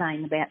sort of was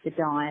saying about the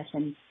diet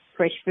and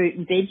fresh fruit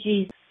and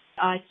veggies.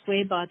 I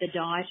swear by the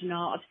diet, and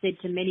I've said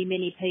to many,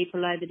 many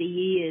people over the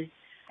years,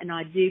 and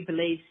I do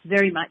believe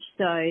very much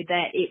so,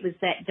 that it was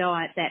that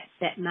diet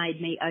that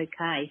made me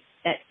okay.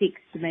 That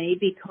fixed me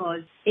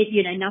because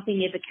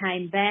nothing ever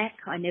came back.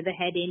 I never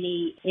had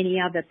any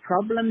other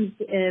problems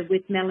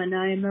with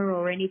melanoma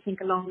or anything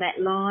along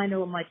that line,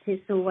 or my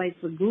tests always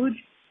were good.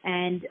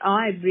 And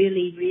I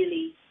really,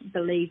 really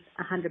believe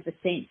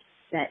 100%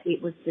 that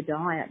it was the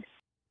diet.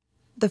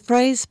 The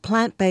phrase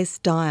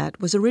plant-based diet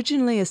was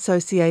originally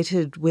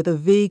associated with a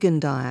vegan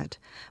diet,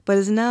 but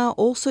is now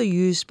also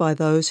used by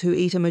those who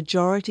eat a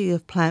majority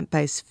of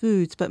plant-based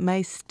foods but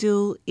may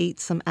still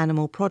eat some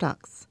animal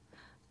products.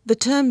 The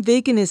term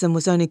veganism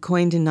was only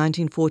coined in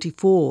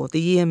 1944,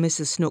 the year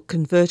Mrs. Snook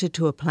converted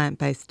to a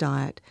plant-based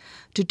diet,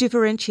 to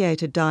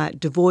differentiate a diet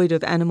devoid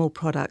of animal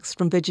products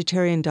from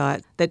vegetarian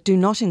diets that do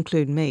not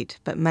include meat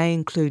but may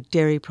include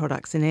dairy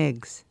products and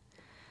eggs.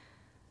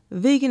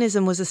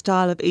 Veganism was a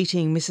style of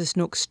eating Mrs.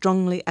 Snook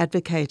strongly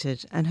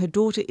advocated, and her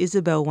daughter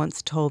Isabel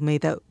once told me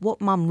that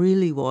what Mum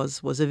really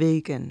was a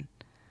vegan.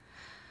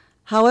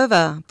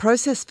 However,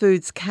 processed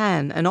foods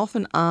can and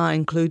often are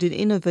included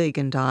in a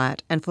vegan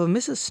diet, and for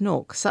Mrs.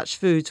 Snook, such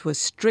foods were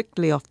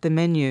strictly off the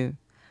menu.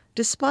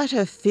 Despite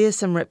her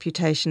fearsome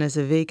reputation as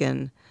a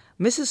vegan,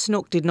 Mrs.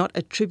 Snook did not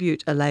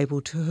attribute a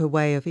label to her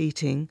way of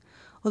eating,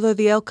 although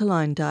the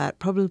alkaline diet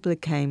probably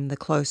came the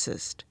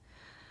closest.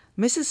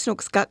 Mrs.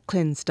 Snook's gut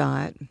cleanse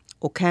diet,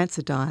 or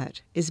cancer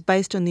diet, is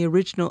based on the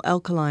original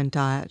alkaline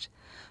diet,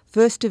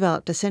 first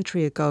developed a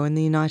century ago in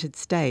the United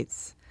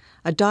States,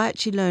 a diet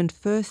she learned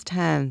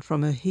firsthand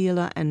from her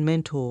healer and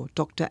mentor,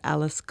 Dr.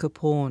 Alice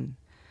Caporn.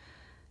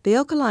 The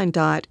alkaline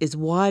diet is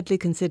widely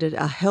considered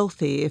a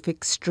healthy, if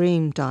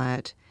extreme,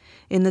 diet.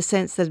 in the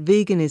sense that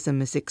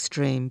veganism is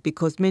extreme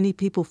because many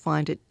people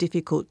find it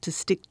difficult to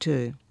stick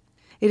to.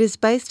 It is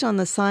based on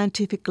the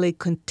scientifically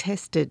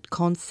contested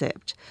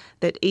concept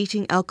that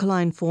eating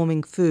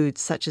alkaline-forming foods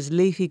such as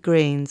leafy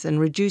greens and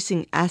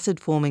reducing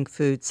acid-forming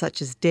foods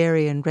such as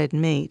dairy and red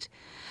meat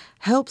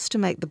helps to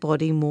make the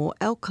body more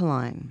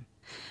alkaline.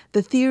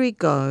 The theory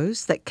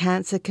goes that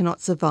cancer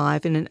cannot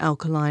survive in an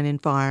alkaline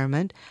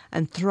environment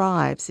and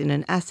thrives in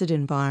an acid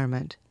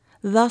environment.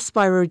 Thus,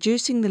 by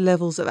reducing the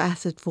levels of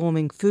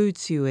acid-forming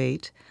foods you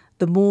eat,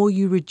 the more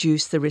you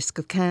reduce the risk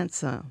of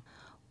cancer.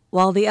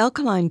 While the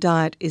alkaline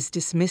diet is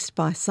dismissed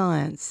by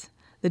science,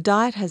 the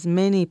diet has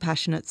many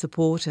passionate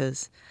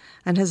supporters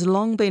and has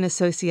long been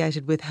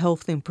associated with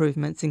health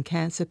improvements in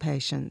cancer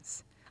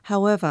patients.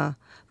 However,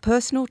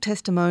 personal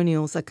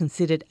testimonials are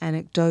considered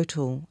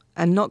anecdotal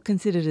and not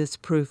considered as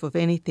proof of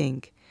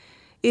anything.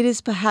 It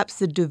is perhaps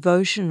the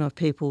devotion of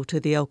people to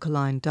the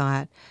alkaline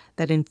diet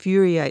that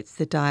infuriates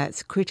the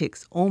diet's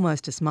critics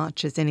almost as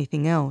much as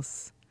anything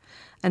else.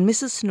 And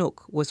Mrs.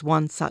 Snook was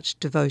one such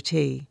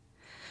devotee.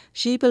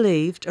 She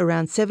believed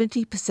around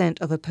 70%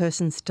 of a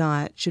person's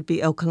diet should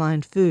be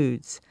alkaline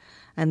foods,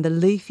 and the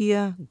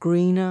leafier,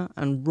 greener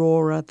and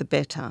rawer the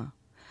better.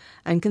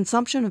 And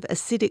consumption of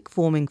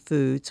acidic-forming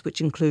foods, which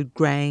include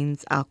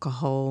grains,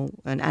 alcohol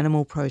and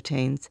animal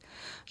proteins,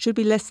 should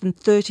be less than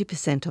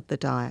 30% of the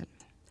diet.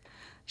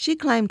 She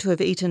claimed to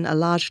have eaten a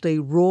largely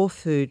raw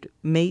food,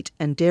 meat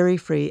and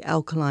dairy-free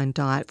alkaline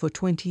diet for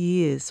 20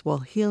 years while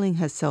healing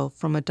herself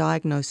from a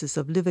diagnosis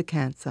of liver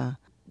cancer,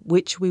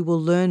 which we will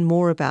learn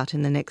more about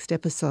in the next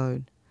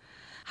episode.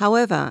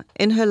 However,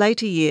 in her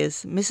later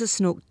years, Mrs.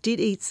 Snook did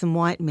eat some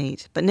white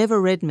meat, but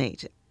never red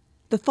meat.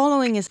 The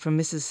following is from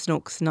Mrs.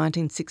 Snook's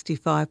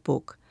 1965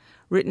 book,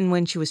 written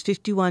when she was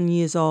 51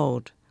 years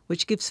old,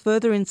 which gives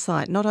further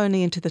insight not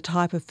only into the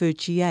type of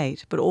food she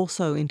ate, but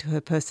also into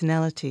her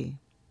personality.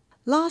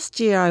 "Last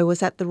year I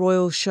was at the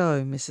Royal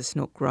Show," Mrs.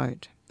 Snook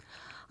wrote.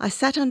 "I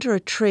sat under a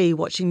tree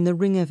watching the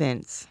ring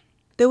events.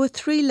 There were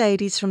 3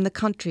 ladies from the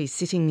country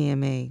sitting near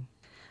me.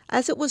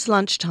 As it was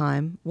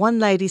lunchtime, one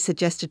lady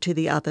suggested to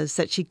the others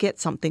that she get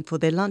something for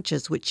their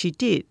lunches, which she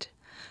did.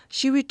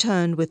 She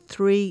returned with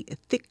 3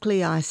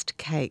 thickly iced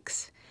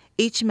cakes,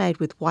 each made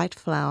with white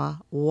flour,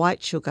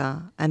 white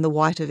sugar, and the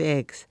white of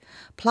eggs,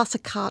 plus a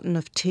carton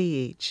of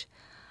tea each.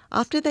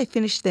 After they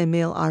finished their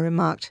meal, I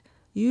remarked,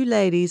 'You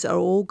ladies are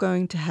all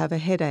going to have a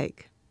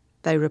headache.'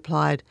 They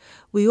replied,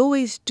 'We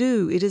always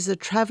do. It is the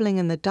travelling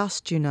and the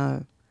dust, you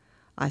know.'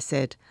 I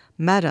said,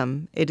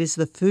 'Madam, it is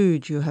the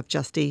food you have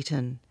just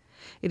eaten.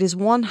 It is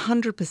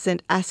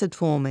 100% acid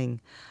forming,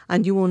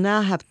 and you will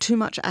now have too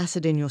much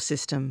acid in your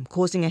system,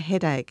 causing a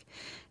headache.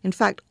 In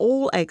fact,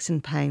 all aches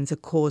and pains are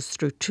caused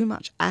through too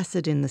much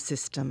acid in the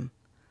system.'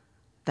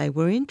 They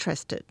were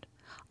interested.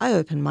 I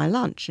opened my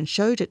lunch and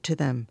showed it to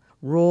them.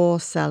 Raw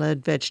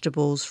salad,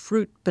 vegetables,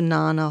 fruit,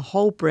 banana,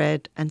 whole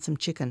bread, and some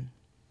chicken.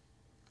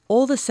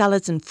 All the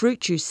salads and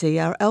fruit you see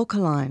are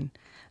alkaline.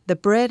 The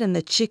bread and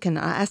the chicken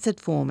are acid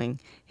forming.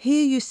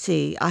 Here you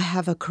see I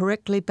have a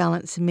correctly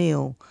balanced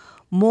meal,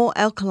 more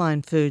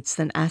alkaline foods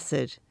than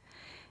acid.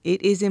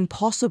 It is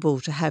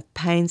impossible to have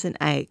pains and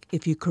ache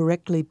if you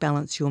correctly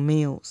balance your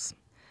meals."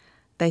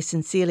 They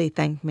sincerely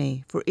thanked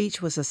me, for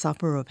each was a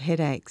sufferer of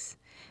headaches.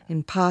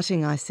 In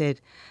parting, I said,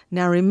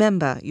 "Now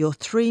remember, your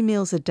 3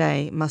 meals a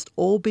day must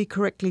all be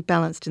correctly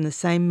balanced in the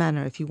same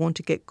manner if you want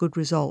to get good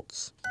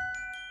results."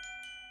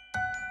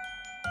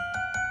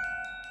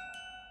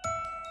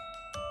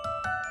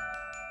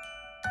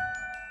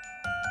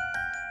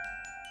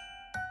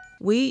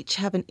 We each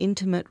have an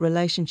intimate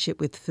relationship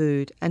with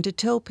food, and to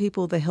tell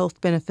people the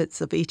health benefits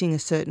of eating a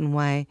certain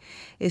way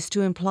is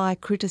to imply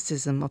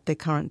criticism of their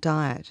current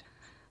diet.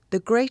 "The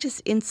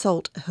greatest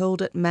insult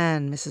hurled at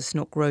man," Mrs.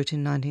 Snook wrote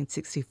in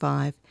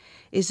 1965,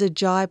 "is a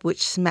jibe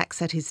which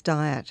smacks at his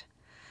diet.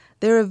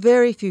 There are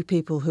very few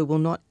people who will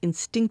not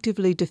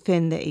instinctively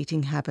defend their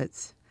eating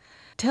habits.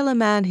 Tell a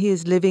man he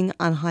is living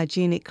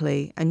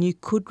unhygienically and you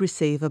could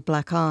receive a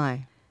black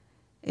eye."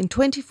 In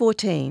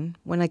 2014,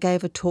 when I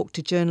gave a talk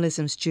to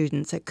journalism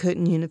students at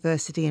Curtin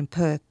University in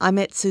Perth, I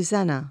met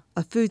Susanna,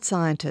 a food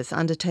scientist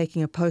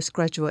undertaking a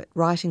postgraduate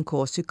writing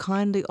course, who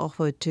kindly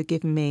offered to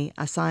give me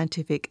a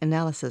scientific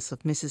analysis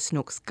of Mrs.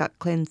 Snook's gut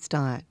cleanse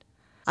diet.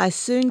 I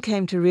soon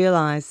came to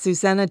realise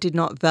Susanna did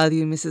not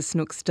value Mrs.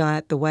 Snook's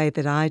diet the way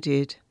that I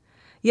did.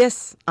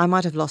 Yes, I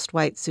might have lost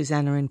weight,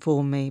 Susanna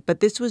informed me, but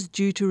this was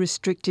due to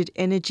restricted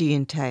energy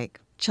intake.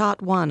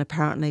 Chart 1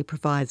 apparently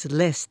provides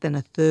less than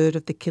 1/3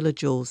 of the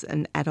kilojoules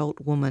an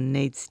adult woman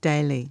needs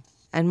daily,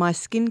 and my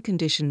skin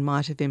condition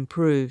might have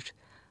improved,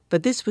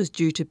 but this was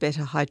due to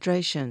better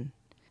hydration.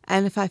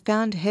 And if I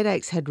found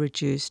headaches had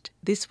reduced,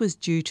 this was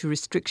due to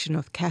restriction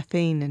of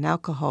caffeine and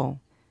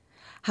alcohol.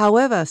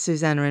 However,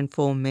 Susanna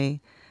informed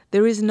me,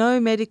 there is no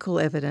medical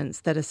evidence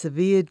that a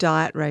severe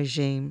diet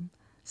regime,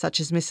 such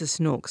as Mrs.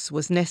 Snook's,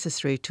 was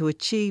necessary to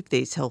achieve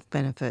these health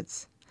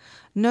benefits.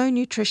 No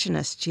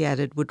nutritionist, she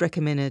added, would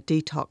recommend a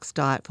detox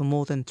diet for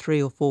more than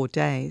 3 or 4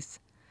 days.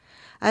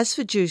 As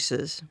for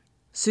juices,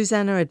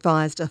 Susanna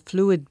advised a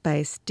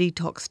fluid-based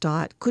detox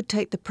diet could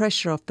take the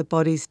pressure off the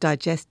body's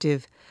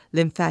digestive,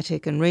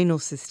 lymphatic and renal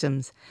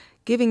systems,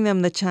 giving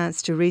them the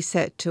chance to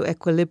reset to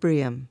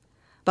equilibrium.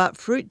 But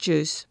fruit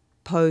juice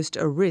posed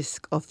a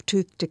risk of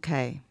tooth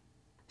decay.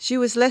 She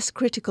was less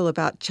critical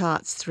about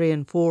charts 3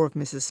 and 4 of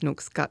Mrs.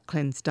 Snook's Gut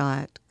Cleanse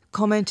diet,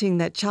 commenting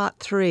that chart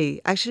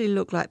 3 actually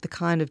looked like the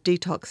kind of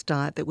detox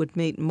diet that would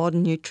meet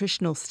modern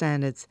nutritional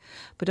standards,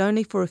 but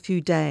only for a few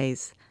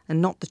days,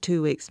 and not the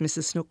 2 weeks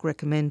Mrs. Snook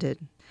recommended.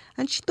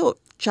 And she thought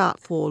chart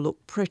 4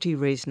 looked pretty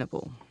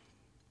reasonable.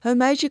 Her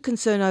major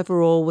concern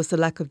overall was the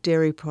lack of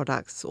dairy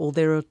products or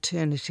their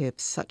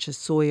alternatives such as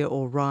soya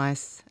or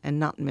rice and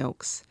nut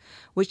milks,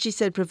 which she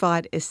said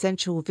provide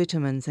essential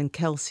vitamins and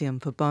calcium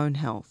for bone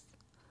health.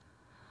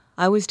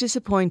 I was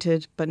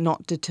disappointed but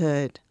not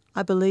deterred.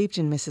 I believed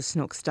in Mrs.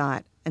 Snook's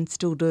diet and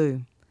still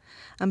do.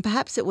 And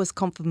perhaps it was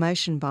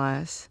confirmation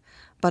bias,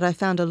 but I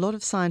found a lot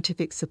of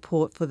scientific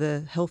support for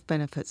the health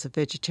benefits of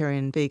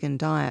vegetarian and vegan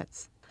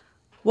diets.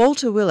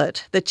 Walter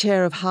Willett, the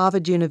chair of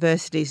Harvard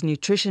University's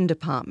Nutrition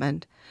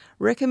Department,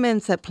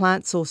 recommends that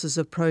plant sources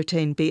of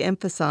protein be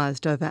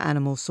emphasised over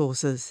animal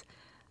sources,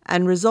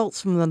 and results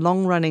from the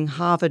long-running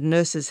Harvard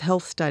Nurses'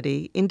 Health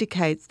Study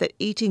indicates that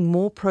eating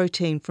more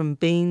protein from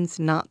beans,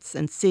 nuts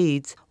and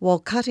seeds while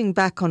cutting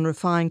back on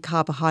refined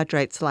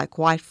carbohydrates like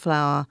white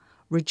flour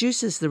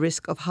reduces the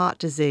risk of heart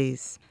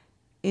disease.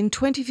 In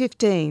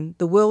 2015,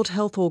 the World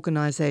Health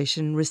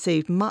Organization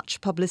received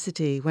much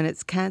publicity when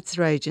its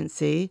cancer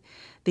agency,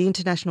 the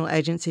International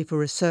Agency for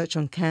Research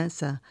on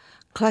Cancer,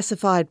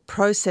 classified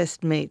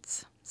processed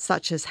meats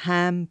such as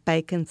ham,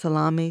 bacon,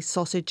 salami,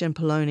 sausage and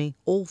polony,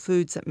 all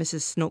foods that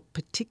Mrs. Snook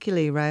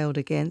particularly railed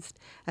against,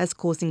 as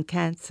causing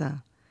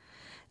cancer.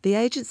 The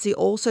agency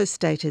also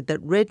stated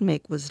that red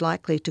meat was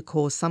likely to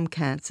cause some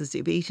cancers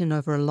if eaten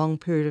over a long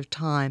period of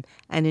time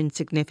and in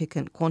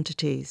significant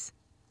quantities.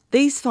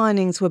 These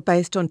findings were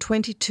based on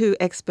 22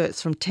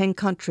 experts from 10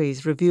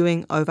 countries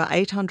reviewing over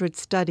 800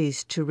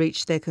 studies to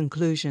reach their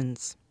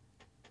conclusions.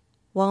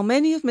 While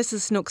many of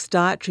Mrs. Snook's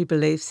dietary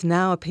beliefs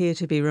now appear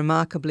to be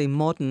remarkably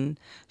modern,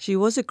 she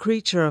was a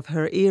creature of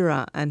her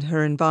era and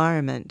her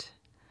environment.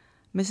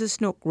 Mrs.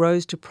 Snook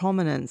rose to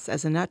prominence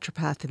as a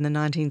naturopath in the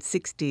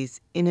 1960s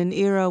in an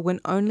era when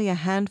only a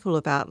handful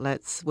of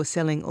outlets were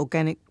selling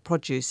organic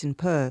produce in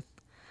Perth.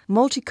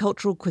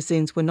 Multicultural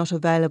cuisines were not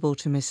available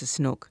to Mrs.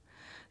 Snook.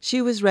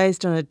 She was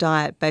raised on a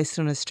diet based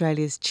on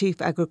Australia's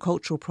chief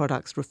agricultural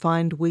products,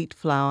 refined wheat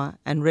flour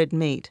and red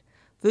meat,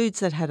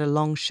 foods that had a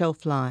long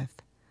shelf life.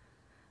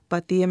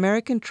 But the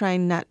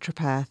American-trained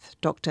naturopath,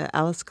 Dr.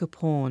 Alice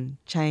Capone,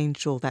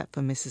 changed all that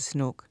for Mrs.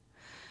 Snook.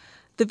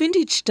 The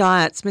vintage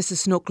diets Mrs.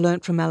 Snook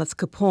learnt from Alice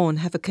Capone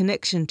have a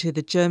connection to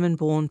the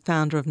German-born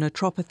founder of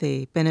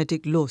naturopathy,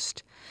 Benedict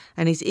Lust,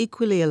 and his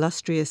equally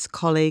illustrious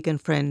colleague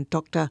and friend,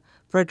 Dr.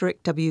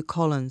 Frederick W.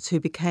 Collins, who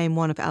became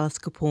one of Alice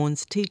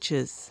Capone's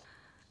teachers.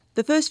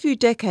 The first few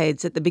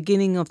decades at the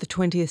beginning of the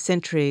 20th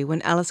century,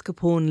 when Alice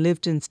Capone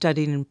lived and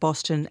studied in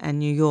Boston and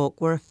New York,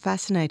 were a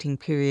fascinating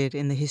period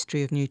in the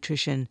history of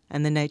nutrition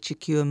and the Nature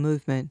Cure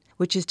movement,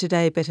 which is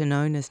today better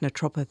known as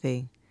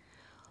naturopathy.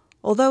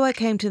 Although I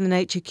came to the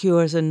Nature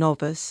Cure as a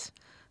novice,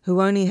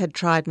 who only had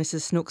tried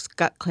Mrs. Snook's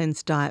Gut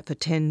Cleanse diet for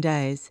 10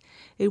 days,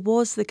 it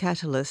was the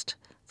catalyst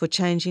for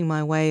changing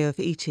my way of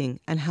eating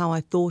and how I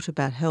thought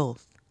about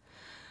health.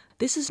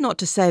 This is not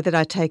to say that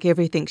I take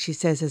everything she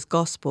says as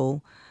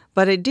gospel,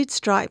 but it did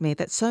strike me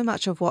that so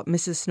much of what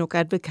Mrs. Snook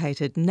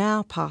advocated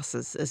now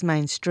passes as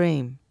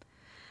mainstream.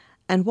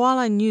 And while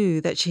I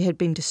knew that she had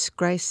been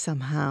disgraced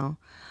somehow,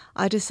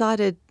 I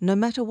decided no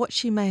matter what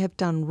she may have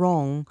done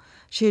wrong,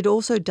 she had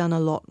also done a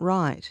lot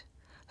right.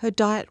 Her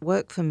diet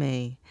worked for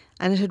me,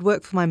 and it had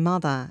worked for my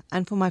mother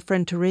and for my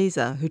friend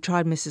Teresa, who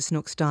tried Mrs.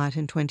 Snook's diet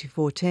in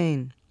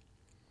 2014.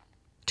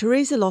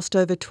 Teresa lost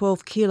over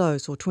 12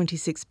 kilos or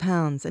 26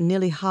 pounds and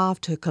nearly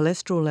halved her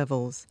cholesterol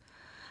levels.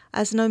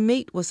 As no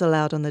meat was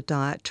allowed on the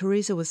diet,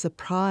 Teresa was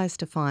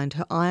surprised to find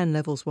her iron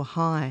levels were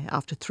high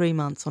after 3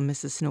 months on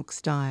Mrs. Snook's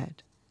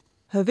diet.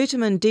 Her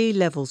vitamin D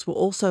levels were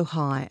also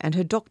high, and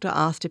her doctor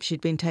asked if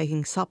she'd been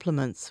taking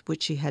supplements,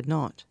 which she had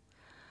not.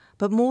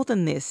 But more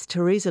than this,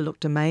 Teresa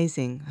looked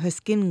amazing. Her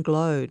skin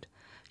glowed.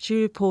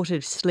 She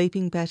reported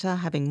sleeping better,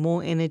 having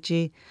more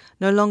energy,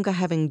 no longer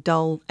having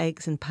dull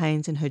aches and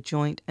pains in her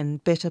joint,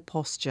 and better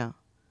posture.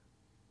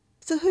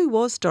 So who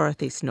was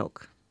Dorothy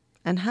Snook?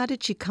 And how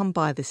did she come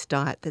by this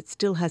diet that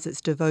still has its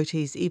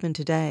devotees even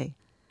today?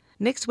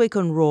 Next week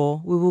on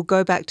Raw, we will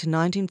go back to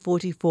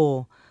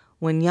 1944,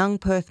 when young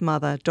Perth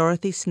mother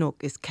Dorothy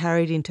Snook is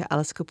carried into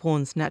Alice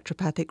Capone's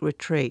naturopathic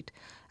retreat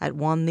at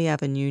Wanley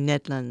Avenue,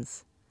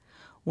 Nedlands.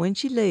 When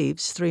she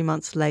leaves 3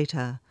 months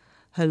later,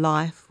 her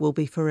life will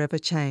be forever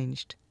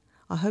changed.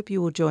 I hope you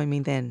will join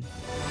me then.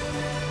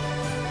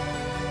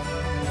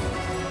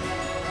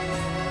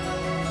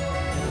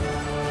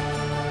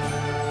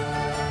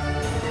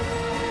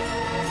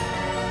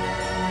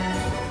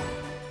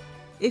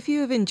 If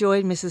you have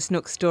enjoyed Mrs.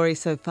 Snook's story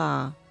so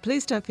far,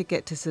 please don't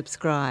forget to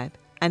subscribe.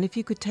 And if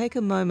you could take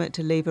a moment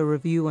to leave a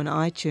review on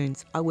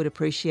iTunes, I would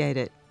appreciate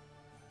it.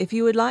 If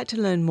you would like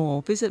to learn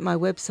more, visit my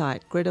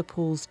website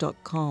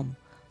gretapools.com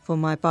for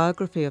my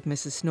biography of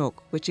Mrs.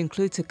 Snook, which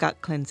includes a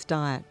gut cleanse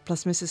diet,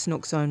 plus Mrs.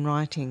 Snook's own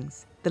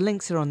writings. The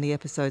links are on the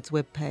episode's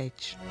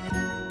webpage.